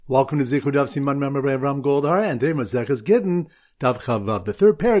Welcome to Zichud Daf Siman Memorei Ram Goldhar, and today Maseches Gittin, Daf Chavav, the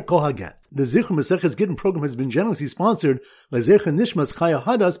third parak, Kol HaGet. The Zichud Maseches Gittin program has been generously sponsored by Zecher Nishmas Chaya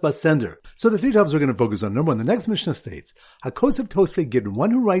Hadas Basender. So the three topics we're going to focus on. Number one, the next Mishnah states, HaKosef Tosfei Gittin,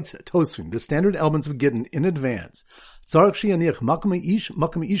 one who writes Tosfim, the standard elements of Gittin, in advance. Tzarech Sheyaniach Makom Ish,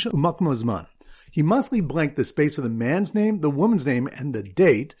 Makom Isha, Umakom Azman. He must leave blank the space of the man's name, the woman's name, and the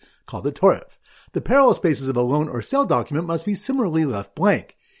date, called the Torah. The parallel spaces of a loan or sale document must be similarly left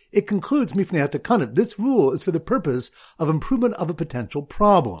blank. It concludes Mifnei HaTakanah. This rule is for the purpose of improvement of a potential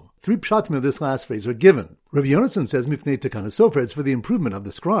problem. Three pshatim of this last phrase are given. Rabbi Yonasan says Mifnei HaTakanah Sofer, it's for the improvement of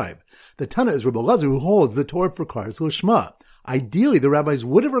the scribe. The Tana is Rabbi Elazar, who holds the Torah requires Lishma. Ideally, the rabbis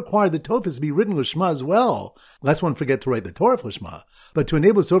would have required the Tofas to be written Lishma as well, lest one forget to write the Torah Lishma. But to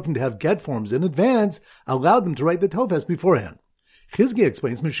enable Sofrim to have get forms in advance, allowed them to write the Tofas beforehand. Chizkiah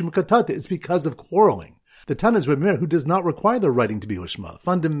explains, Mishum Katata, it's because of quarreling. The Tana is Rabbi Meir, who does not require the writing to be Lishma.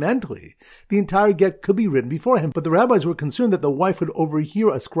 Fundamentally, the entire get could be written beforehand, but the rabbis were concerned that the wife would overhear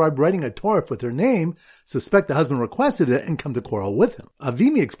a scribe writing a Torah with her name, suspect the husband requested it, and come to quarrel with him.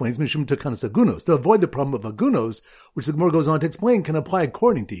 Avimi explains, Mishum Takanas Agunos, to avoid the problem of Agunos, which the Gemara goes on to explain, can apply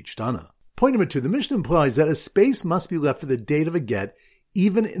according to each Tana. Point number two, the Mishnah implies that a space must be left for the date of a get,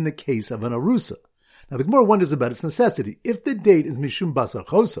 even in the case of an Arusa. Now the Gemara wonders about its necessity. If the date is Mishum Basar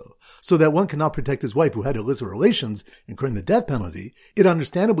Choso, so that one cannot protect his wife who had illicit relations, incurring the death penalty, it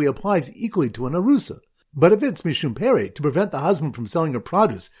understandably applies equally to an Arusa. But if it's Mishum Pere, to prevent the husband from selling her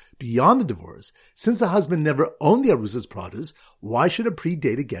produce beyond the divorce, since the husband never owned the Arusa's produce, why should a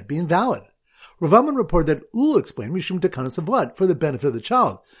predated get be invalid? Rav Amman reported that Ul explained Mishum Tekanas Avlat for the benefit of the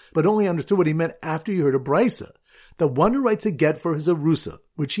child, but only understood what he meant after he heard a brisa. The one who writes a get for his arusa,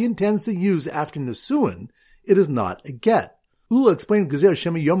 which he intends to use after Nesuin, it is not a get. Ula explained Gezer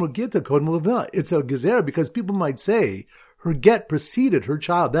Shema Yomer Gita Kod Mulavna. It's a Gezer because people might say her get preceded her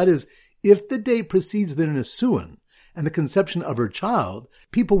child. That is, if the date precedes the Nesuin and the conception of her child,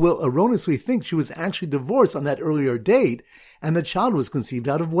 people will erroneously think she was actually divorced on that earlier date and the child was conceived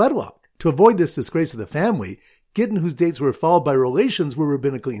out of wedlock. To avoid this disgrace of the family, Gittin whose dates were followed by relations were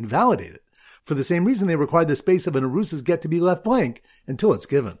rabbinically invalidated. For the same reason, they require the space of an Arusa's get to be left blank until it's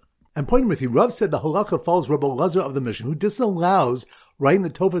given. And pointing with you, Rav said the halacha follows Rabbi Elazar of the Mishnah, who disallows writing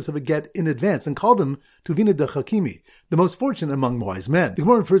the tofas of a get in advance and called him Tuvina de Chakimi, the most fortunate among wise men. The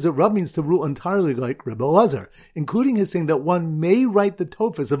Gemara infers that Rav means to rule entirely like Rabbi Elazar, including his saying that one may write the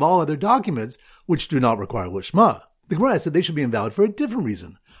tofas of all other documents which do not require lishma. The Gemara said they should be invalid for a different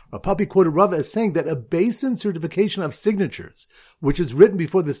reason. Rapapi quoted Rav as saying that a basin certification of signatures, which is written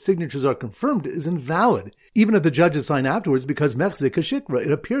before the signatures are confirmed, is invalid, even if the judges sign afterwards, because mechzik kashikra,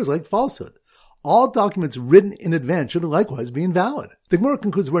 it appears like falsehood. All documents written in advance should likewise be invalid. The Gemara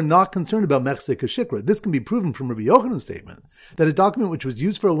concludes we're not concerned about mechzik kashikra. This can be proven from Rabbi Yochanan's statement that a document which was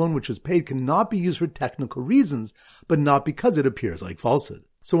used for a loan which was paid cannot be used for technical reasons, but not because it appears like falsehood.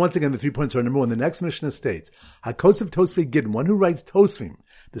 So once again, the 3 points are: number one, the next Mishnah states, HaKosef Tosfei Gittin, one who writes Tosfim,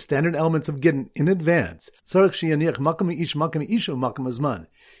 the standard elements of Gittin, in advance. Tzarech Sheyaniach Makom Ish, Makom Isha, Umakom Azman.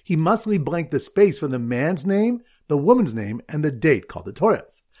 He must leave blank the space for the man's name, the woman's name, and the date, called the Torah.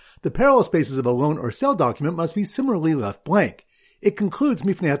 The parallel spaces of a loan or sale document must be similarly left blank. It concludes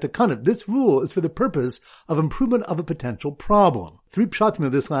Mifnei HaTakanah. This rule is for the purpose of improvement of a potential problem. Three pshatim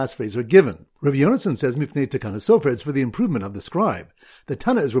of this last phrase are given. Rabbi Yonasan says Mifnei HaTakanah Sofer, it's for the improvement of the scribe. The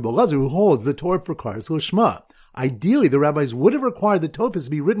Tana is Rabbi Elazar, who holds the Torah requires Lishma. Ideally, the rabbis would have required the Tofas to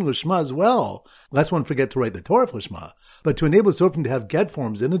be written Lishma as well, lest one forget to write the Torah Lishma. But to enable Sofrim to have get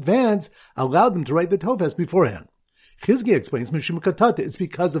forms in advance, allowed them to write the Tofas beforehand. Chizkiah explains Mishum Katata, it's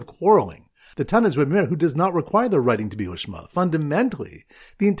because of quarreling. The Tana is Rabbi Meir, who does not require the writing to be Lishma. Fundamentally,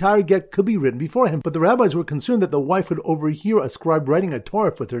 the entire get could be written beforehand, but the rabbis were concerned that the wife would overhear a scribe writing a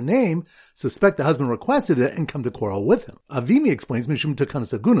Torah with her name, suspect the husband requested it, and come to quarrel with him. Avimi explains Mishum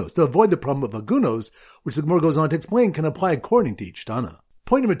Takanas Agunos, to avoid the problem of Agunos, which the Gemara goes on to explain, can apply according to each Tana.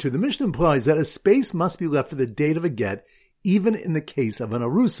 Point number two, the Mishnah implies that a space must be left for the date of a get, even in the case of an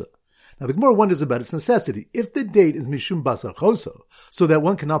Arusa. Now the Gemara wonders about its necessity. If the date is Mishum Basar Choso, so that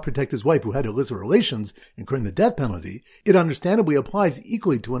one cannot protect his wife who had illicit relations, incurring the death penalty, it understandably applies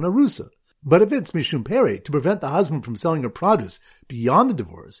equally to an Arusa. But if it's Mishum Pere, to prevent the husband from selling her produce beyond the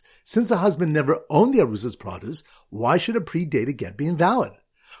divorce, since the husband never owned the Arusa's produce, why should a predated get be invalid?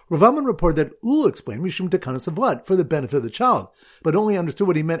 Rav Amman reported that Ul explained Mishum Tekanas Avlat for the benefit of the child, but only understood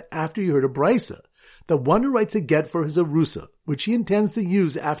what he meant after he heard a brisa. The one who writes a get for his arusa, which he intends to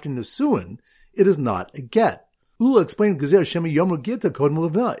use after Nesuin, it is not a get. Ula explained Gezer Shema Yomer Gita Kod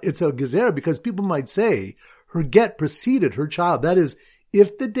Mulavna. It's a Gezer because people might say her get preceded her child. That is,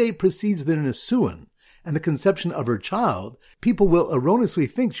 if the date precedes the Nesuin and the conception of her child, people will erroneously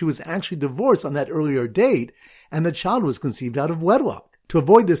think she was actually divorced on that earlier date and the child was conceived out of wedlock. To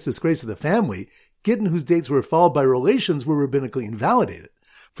avoid this disgrace of the family, Gittin whose dates were followed by relations were rabbinically invalidated.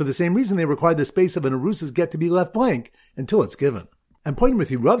 For the same reason, they require the space of an Arusa's get to be left blank until it's given. And pointing with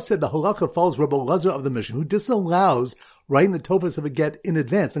you, Rav said the halacha follows Rabbi Elazar of the Mishnah, who disallows writing the tofas of a get in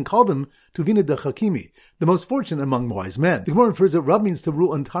advance and called him Tuvina de Chakimi, the most fortunate among wise men. The Gemara infers that Rav means to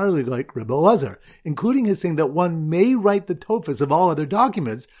rule entirely like Rabbi Elazar, including his saying that one may write the tofas of all other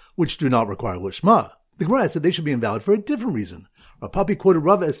documents which do not require lishma. The Gemara said they should be invalid for a different reason. Rav Papi quoted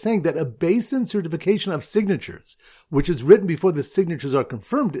Rav as saying that a Beis-Din certification of signatures, which is written before the signatures are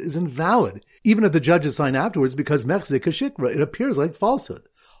confirmed, is invalid, even if the judges sign afterwards, because mechzek kashikra, it appears like falsehood.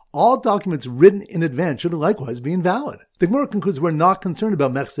 All documents written in advance should likewise be invalid. The Gemara concludes we're not concerned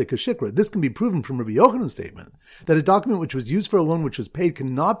about mechzek kashikra. This can be proven from Rabbi Yochanan's statement that a document which was used for a loan which was paid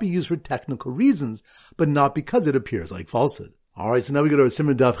cannot be used for technical reasons, but not because it appears like falsehood. Alright, so now we go to our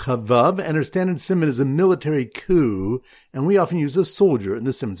Siman Daf Chavav, and our standard Siman is a military coup, and we often use a soldier in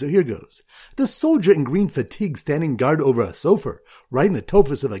the Siman, so here goes. The soldier in green fatigue standing guard over a sofa, writing the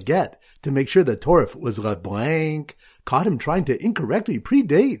tofas of a get, to make sure the torif was left blank, caught him trying to incorrectly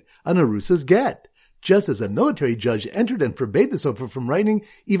predate an Arusa's get, just as a military judge entered and forbade the sofa from writing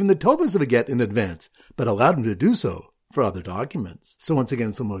even the tofas of a get in advance, but allowed him to do so for other documents. So once again,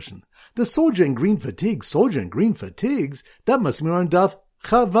 in slow motion. The soldier in green fatigues, that must be on Daf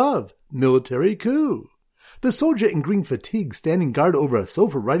Chavav, military coup. The soldier in green fatigue standing guard over a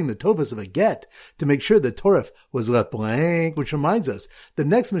sofa writing the tofas of a get to make sure the torif was left blank, which reminds us, the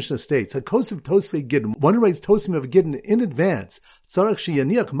next Mishnah states, HaKosiv Tosfei Gittin, one who writes Tosim of Gittin in advance,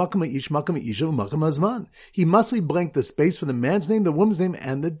 he must leave blank the space for the man's name, the woman's name,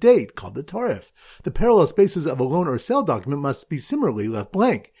 and the date, called the torif. The parallel spaces of a loan or sale document must be similarly left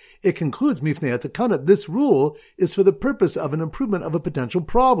blank. It concludes, Mifnei Takana, this rule is for the purpose of an improvement of a potential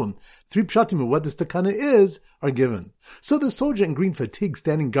problem. 3 pshatim of what this takana is are given. So the soldier in green fatigue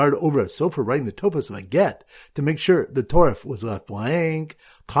standing guard over a sofa writing the tofas of a get to make sure the torif was left blank,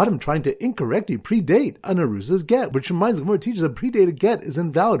 caught him trying to incorrectly predate an Arusa's get, which reminds the Gemara teaches a predated get is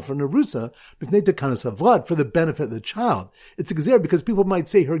invalid for an Arusa, for the benefit of the child. It's exer because people might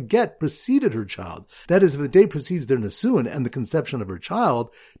say her get preceded her child. That is, if the day precedes their nisuin and the conception of her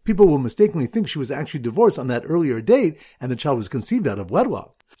child, people will mistakenly think she was actually divorced on that earlier date and the child was conceived out of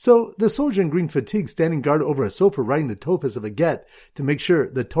wedlock. So the soldier in green fatigue standing guard over a sofa writing the tofas of a get to make sure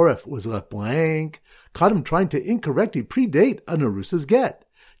the torif was left blank, caught him trying to incorrectly predate an Arusa's get,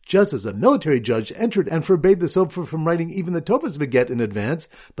 just as a military judge entered and forbade the sofa from writing even the tofas of a get in advance,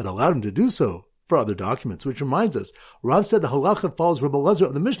 but allowed him to do so for other documents, which reminds us, Rav said the halacha follows Rabbi Elazar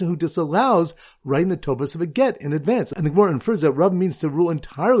of the Mishnah, who disallows writing the tofas of a get in advance. And the Gemara infers that Rav means to rule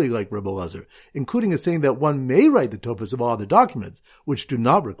entirely like Rabbi Elazar, including a saying that one may write the tofas of all other documents, which do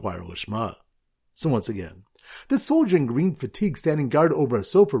not require lishma. So once again, the soldier in green fatigue standing guard over a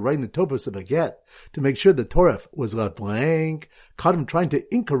sofa writing the tofas of a get to make sure the torif was left blank, caught him trying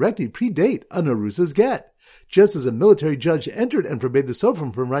to incorrectly predate an Arusa's get, just as a military judge entered and forbade the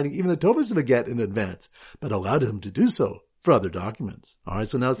sofa from writing even the tofas of a get in advance, but allowed him to do so for other documents. Alright,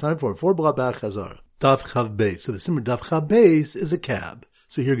 so now it's time for 4 Blabach Chazar. Daf Chav Beis. So the Simmer Daf Chav Beis is a cab.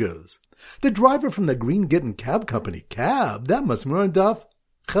 So here goes. The driver from the Green Gittin Cab Company, cab, that must be on Daf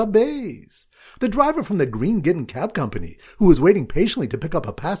Chav Beis. The driver from the Green Gittin Cab Company, who was waiting patiently to pick up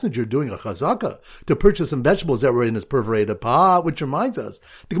a passenger doing a chazaka to purchase some vegetables that were in his perforated pot, which reminds us,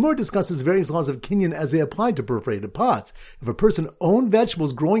 the Gemara discusses various laws of kinyan as they apply to perforated pots. If a person owned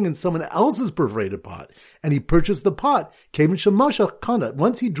vegetables growing in someone else's perforated pot, and he purchased the pot,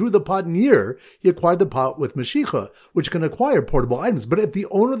 once he drew the pot near, he acquired the pot with Mashicha, which can acquire portable items. But if the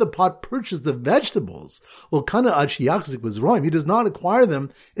owner of the pot purchased the vegetables, he does not acquire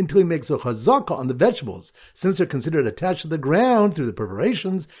them until he makes a chazaka on the vegetables. Since they're considered attached to the ground through the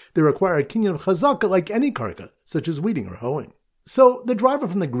perforations, they require a kinyan of chazaka like any karka, such as weeding or hoeing. So the driver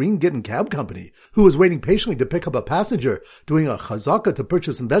from the Green Gittin Cab Company, who was waiting patiently to pick up a passenger doing a chazaka to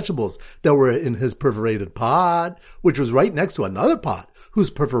purchase some vegetables that were in his perforated pot, which was right next to another pot, whose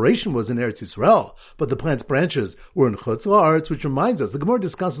perforation was in Eretz Yisrael, but the plant's branches were in Chutz La'aretz, which reminds us, the Gemara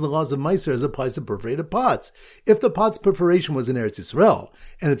discusses the laws of Meiser as applies to perforated pots. If the pot's perforation was in Eretz Yisrael,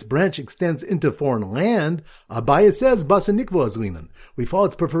 and its branch extends into foreign land, Abaye says, Basa Nikvo Azlinan. We follow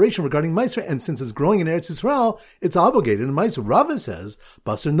its perforation regarding Meiser, and since it's growing in Eretz Yisrael, it's obligated in Meiser. Rava says,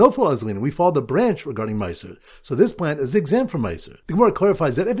 Basa Nofo Azlinan. We follow the branch regarding Meiser. So this plant is exempt from Meiser. The Gemara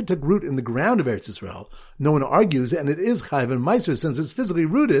clarifies that if it took root in the ground of Eretz Yisrael, no one argues, and it is Chayiv in Meiser since it's physically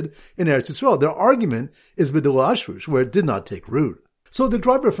rooted in Eretz Yisrael. Their argument is B'dul Ashrush, where it did not take root. So the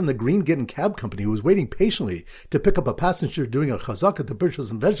driver from the Green Gittin cab company who was waiting patiently to pick up a passenger doing a chazaka to purchase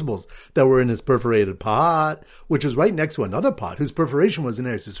some vegetables that were in his perforated pot, which was right next to another pot whose perforation was in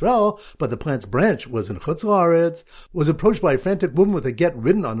Eretz Yisrael, but the plant's branch was in Chutz La'aretz, was approached by a frantic woman with a get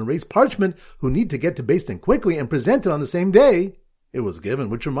written on erased parchment who need to get to Beis Din quickly and present it on the same day. It was given,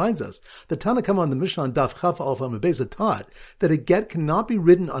 which reminds us, the Tanna Kama on the Mishnah on Daf Chaf Alpha Mebeza taught that a get cannot be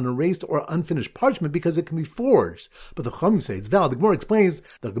written on erased or unfinished parchment because it can be forged. But the Chachamim say it's valid. The Gemara explains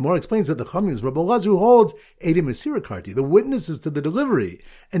that the Chachamim, Rabbi Elazar, who holds Edim Mesira Karti, the witnesses to the delivery,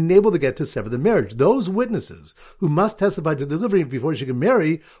 enable the get to sever the marriage. Those witnesses who must testify to the delivery before she can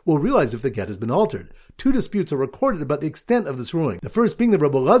marry will realize if the get has been altered. Two disputes are recorded about the extent of this ruling. The first being that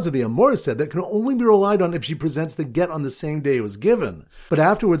Rabbi Elazar, the Amor, said that can only be relied on if she presents the get on the same day it was given. But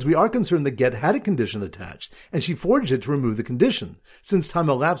afterwards, we are concerned the get had a condition attached, and she forged it to remove the condition. Since time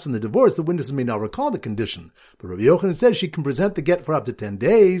elapsed in the divorce, the witnesses may not recall the condition. But Rabbi Yochanan says she can present the get for up to 10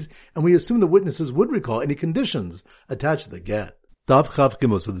 days, and we assume the witnesses would recall any conditions attached to the get. Daf Chaf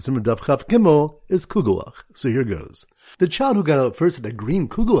Gimel, so the Simmer Daf Chaf Gimel is Kugelach. So here goes. The child who got out first at the green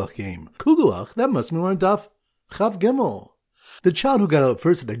Kugelach game. Kugelach, that must mean we're on Daf Chaf Gimel. The child who got out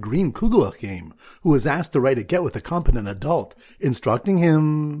first at the green Kugelach game, who was asked to write a get with a competent adult, instructing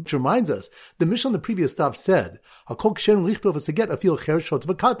him, which reminds us, the Mishnah on the previous stop said, Hakol kshen lichtov as a get afil cher shot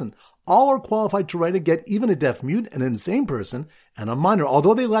v'katan. All are qualified to write a get, even a deaf mute, an insane person, and a minor,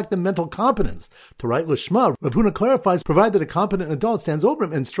 although they lack the mental competence to write lishma. Rav Huna clarifies, provided a competent adult stands over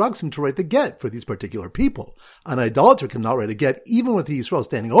him and instructs him to write the get for these particular people. An idolater cannot write a get, even with the Yisrael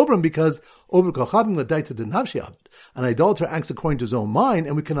standing over him, because over kochavim l'daita din havshiavad. An idolater acts according to his own mind,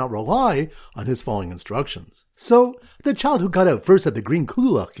 and we cannot rely on his following instructions. So, the child who got out first at the green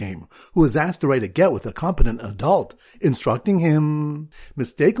Kugelach game, who was asked to write a get with a competent adult, instructing him,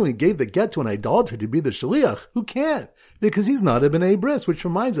 mistakenly gave the get to an idolater to be the shaliach, who can't, because he's not a b'nei bris, which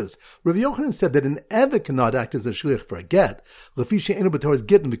reminds us, Rav Yochanan said that an eved cannot act as a shaliach for a get, lefi she'enu b'torah's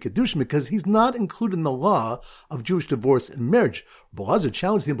gittin v'kedushin, because he's not included in the law of Jewish divorce and marriage. Rabbi Elazar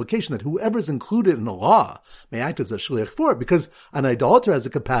challenged the implication that whoever is included in the law may act as a shaliach for it, because an idolater has the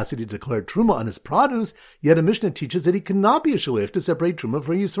capacity to declare truma on his produce, yet a Mishnah teaches that he cannot be a shaliach to separate truma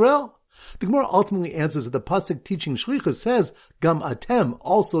from Yisrael. The Gemara ultimately answers that the pasuk teaching shlichus says, "Gam atem,"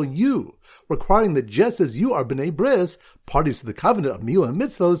 also you, requiring that just as you are b'nei bris, parties to the covenant of milah and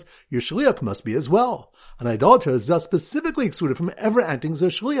mitzvos, your shliach must be as well. An idolater is thus specifically excluded from ever acting as a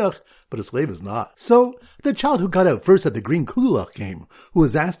shliach, but a slave is not. So, the child who got out first at the green Kugelach game, who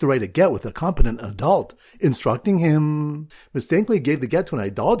was asked to write a get with a competent adult, instructing him, mistakenly gave the get to an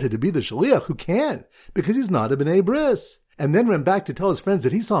idolater to be the shliach, who can't, because he's not a b'nei bris. And then ran back to tell his friends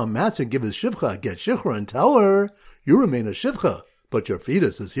that he saw a master give his shivcha a get shichra and tell her, you remain a shivcha, but your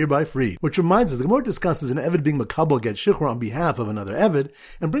fetus is hereby freed. Which reminds us, the Gemara discusses an Eved being makabel get shichur on behalf of another Eved,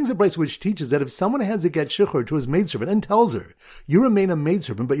 and brings a brayso which teaches that if someone hands a get shichur to his maidservant and tells her, you remain a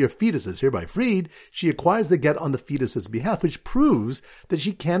maidservant, but your fetus is hereby freed, she acquires the get on the fetus's behalf, which proves that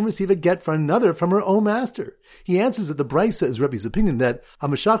she can receive a get for another from her own master. He answers that the brayso is Rebbe's opinion that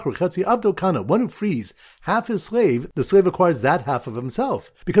hamashachur chetzi avdo kana, one who frees half his slave, the slave acquires that half of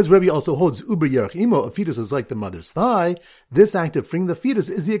himself. Because Rebbe also holds uber yerach imo, a fetus is like the mother's thigh, this act of freeing the fetus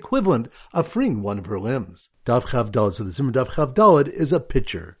is the equivalent of freeing one of her limbs. Daf Chav Daled, so the Zimmer Daf Chav Daled is a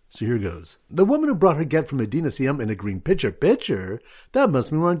pitcher. So here goes. The woman who brought her get from Medina Siyam in a green pitcher, that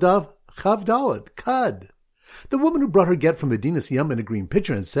must mean we're on Daf Chav Daled, Kad. The woman who brought her get from Medina Siyam in a green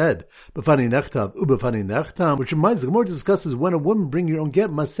pitcher and said, B'fani nechtav, ub'fani nechtam, which reminds the Gemara discusses when a woman bring your own get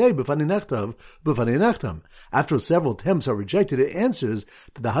must say, B'fani nechtav, b'fani nechtam. After several attempts are rejected, it answers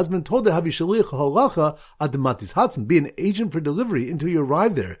that the husband told her, Havi shaliach halacha ad matis hatzim, be an agent for delivery until you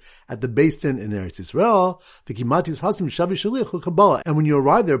arrive there at the Beis Din in Eretz Yisrael, v'kimatis hatzim shavi shaliach kabbalah, and when you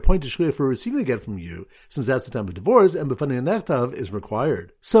arrive there, appoint a shaliach for receiving the get from you, since that's the time of divorce, and B'fani nechtav is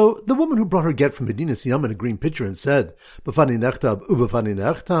required. So, the woman who brought her get from Medina Siyam in a green pitcher and said, B'fani nechtab ub'fani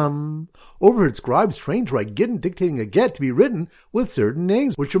nechtam, overheard scribes trained to write Gittin dictating a get to be written with certain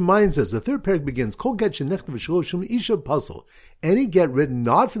names, which reminds us, the third parak begins, Kol get shenechtav v'shloshim isha puzzle. Any get written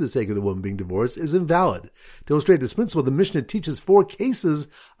not for the sake of the woman being divorced is invalid. To illustrate this principle, the Mishnah teaches 4 cases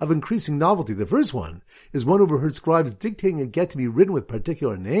of increasing novelty. The first one is one overheard scribes dictating a get to be written with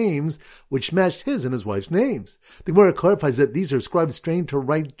particular names, which matched his and his wife's names. The Gemara clarifies that these are scribes trained to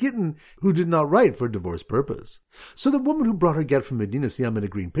write Gittin who did not write for divorce purpose. So the woman who brought her get from Medina Siyam in a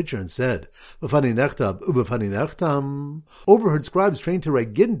green pitcher and said, B'fani nechtab, ub'fani nechtam, overheard scribes trained to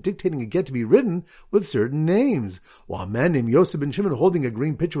write Gittin dictating a get to be written with certain names, while a man named Yosef Yosef ben Shimon holding a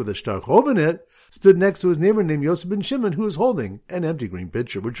green pitcher with a star chov in it, stood next to his neighbor named Yosef ben Shimon, who was holding an empty green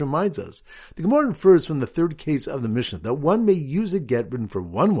pitcher, which reminds us, the Gemara infers from the third case of the Mishnah that one may use a get written for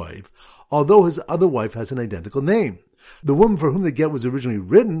one wife, although his other wife has an identical name. The woman for whom the get was originally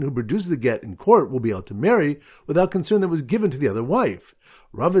written, who produces the get in court, will be able to marry without concern that it was given to the other wife.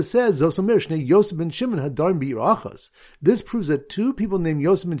 Rava says, Yosef ben Shimon hadarim bi'irachas. This proves that two people named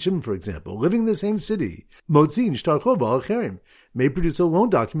Yosef ben Shimon, for example, living in the same city, motzin shtar chov ba'al acherim, may produce a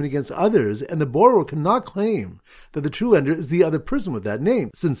loan document against others, and the borrower cannot claim that the true lender is the other person with that name,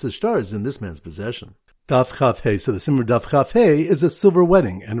 since the shtar is in this man's possession. Daf Chaf Hey. So the Simmer Daf Chaf Hey is a silver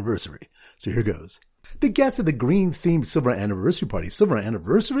wedding anniversary. So here goes. The guests at the green-themed silver anniversary party. Silver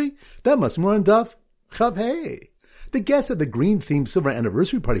anniversary? That must be more on Daf Chaf Hey. The guests at the green-themed silver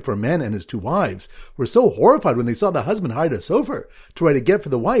anniversary party for a man and his two wives were so horrified when they saw the husband hired a sofer to write a get for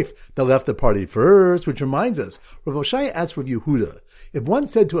the wife that left the party first, which reminds us, Rav Oshaya asked Rav Yehuda, if one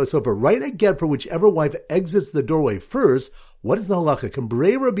said to a sofer, write a get for whichever wife exits the doorway first, what is the halacha? Can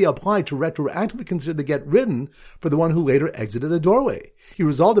brera be applied to retroactively consider the get written for the one who later exited the doorway? He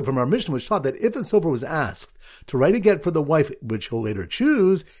resolved it from our Mishnah, which taught that if a sofer was asked to write a get for the wife which he'll later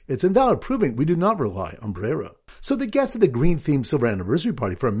choose, it's invalid, proving we do not rely on brera. So the guests at the green-themed silver anniversary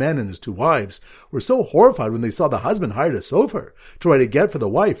party for a man and his two wives were so horrified when they saw the husband hired a sofer to write a get for the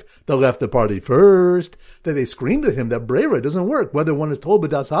wife that left the party first, that they screamed at him that brera doesn't work, whether one is told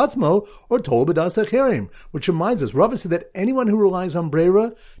b'das hatzmo or told b'das acherim, which reminds us, Rava said that anyone who relies on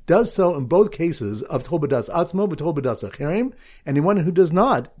brera does so in both cases of told b'das atzmo but told b'das acherim, and anyone who does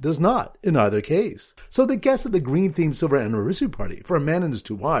not in either case. So the guests at the green-themed silver anniversary party for a man and his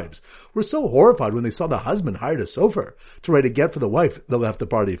two wives were so horrified when they saw the husband hired a sofer to write a get for the wife that left the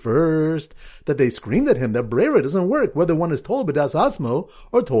party first, that they screamed at him that brera doesn't work, whether one is told b'das atzmo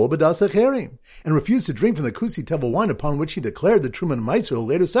or told b'das acherim, and refused to drink from the kusi tevel wine upon which he declared the Truman and Meiser,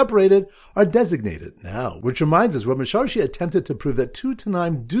 later separated, are designated now. Which reminds us, Rav Misharshi attempted to prove that two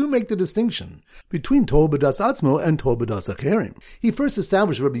Tanaim do make the distinction between tol b'das atzmo and tol b'das acherim. He first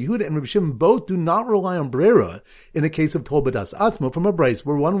established Rabbi Yehuda and Rabbi Shimon both do not rely on brera in a case of tol b'das atzmo from a brayso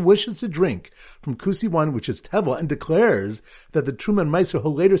where one wishes to drink from kusi wine which is tevel and declares that the Truman and Meiser, who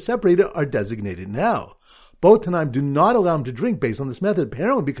later separated, are designated now. Both Tanaim do not allow him to drink based on this method,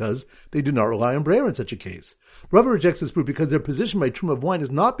 apparently because they do not rely on brera in such a case. Rava rejects this proof because their position by truma of wine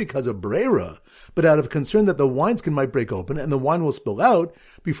is not because of brera, but out of concern that the wineskin might break open and the wine will spill out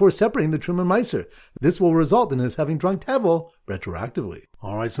before separating the truma and meiser. This will result in his having drunk tevel retroactively.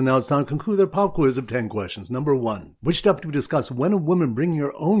 Alright, so now it's time to conclude their pop quiz of 10 questions. Number 1. Which stuff do we discuss when a woman bringing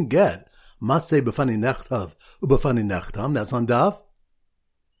her own get must say b'fani nechtav u'b'fani nechtam? That's on daf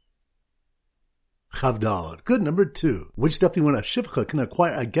Chavdal. Good. Number 2. Which stuff do you want a shivcha can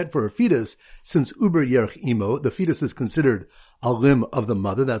acquire a get for her fetus, since uber yerch imo, the fetus is considered a limb of the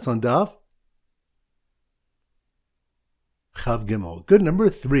mother? That's on daf Chav Gimel. Good. Number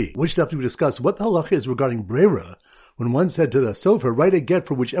 3. Which stuff do we discuss what the halacha is regarding brera when one said to the sofer, write a get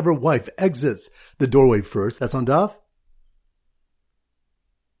for whichever wife exits the doorway first? That's on daf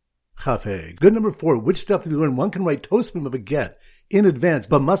Chav. Good. Number 4. Which stuff do we learn one can write tosfim of a get in advance,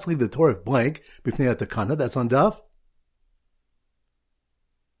 but must leave the Torah blank, b'fnei takana? That's on daf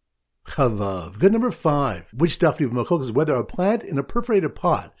Chavav. Good. Number 5. Which stuff do we have is whether a plant in a perforated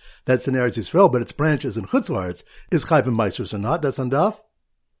pot that's in Eretz Yisrael, but its branches in Chutz La'aretz is chayv and meisers or not? That's on daf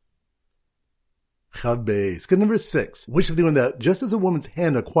Chav Beis. Good. Number 6. Which of the one that just as a woman's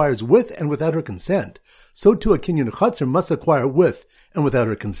hand acquires with and without her consent, so too a kinyan chatzar must acquire with and without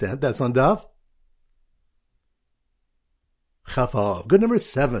her consent? That's on daf Chafal. Good. Number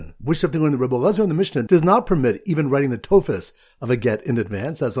 7. Which of the one the Rebbe Elazar in the Mishnah does not permit even writing the tofes of a get in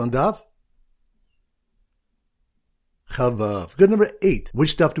advance? That's on daf Chavav. Good. Number 8.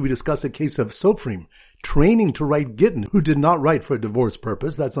 Which stuff do we discuss a case of Sofrim training to write Gittin who did not write for a divorce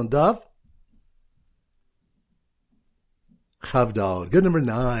purpose? That's on daf Chavdal. Good. Number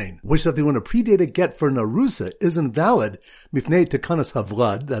 9. Which stuff do we want to predate a get for an arusa is invalid mifnei tekanas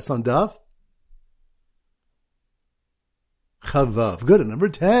havlad? That's on daf Chavav. Good. And number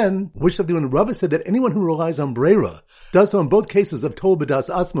 10. Which of the one Rava said that anyone who relies on brera does so in both cases of tol b'das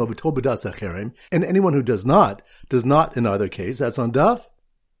atzmo but tol b'das acherim, and anyone who does not in either case? That's on daf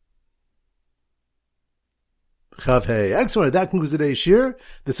Chav Hey. Excellent. That concludes today's shir.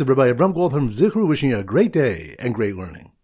 This is Rabbi Avram Gold from Zichru wishing you a great day and great learning.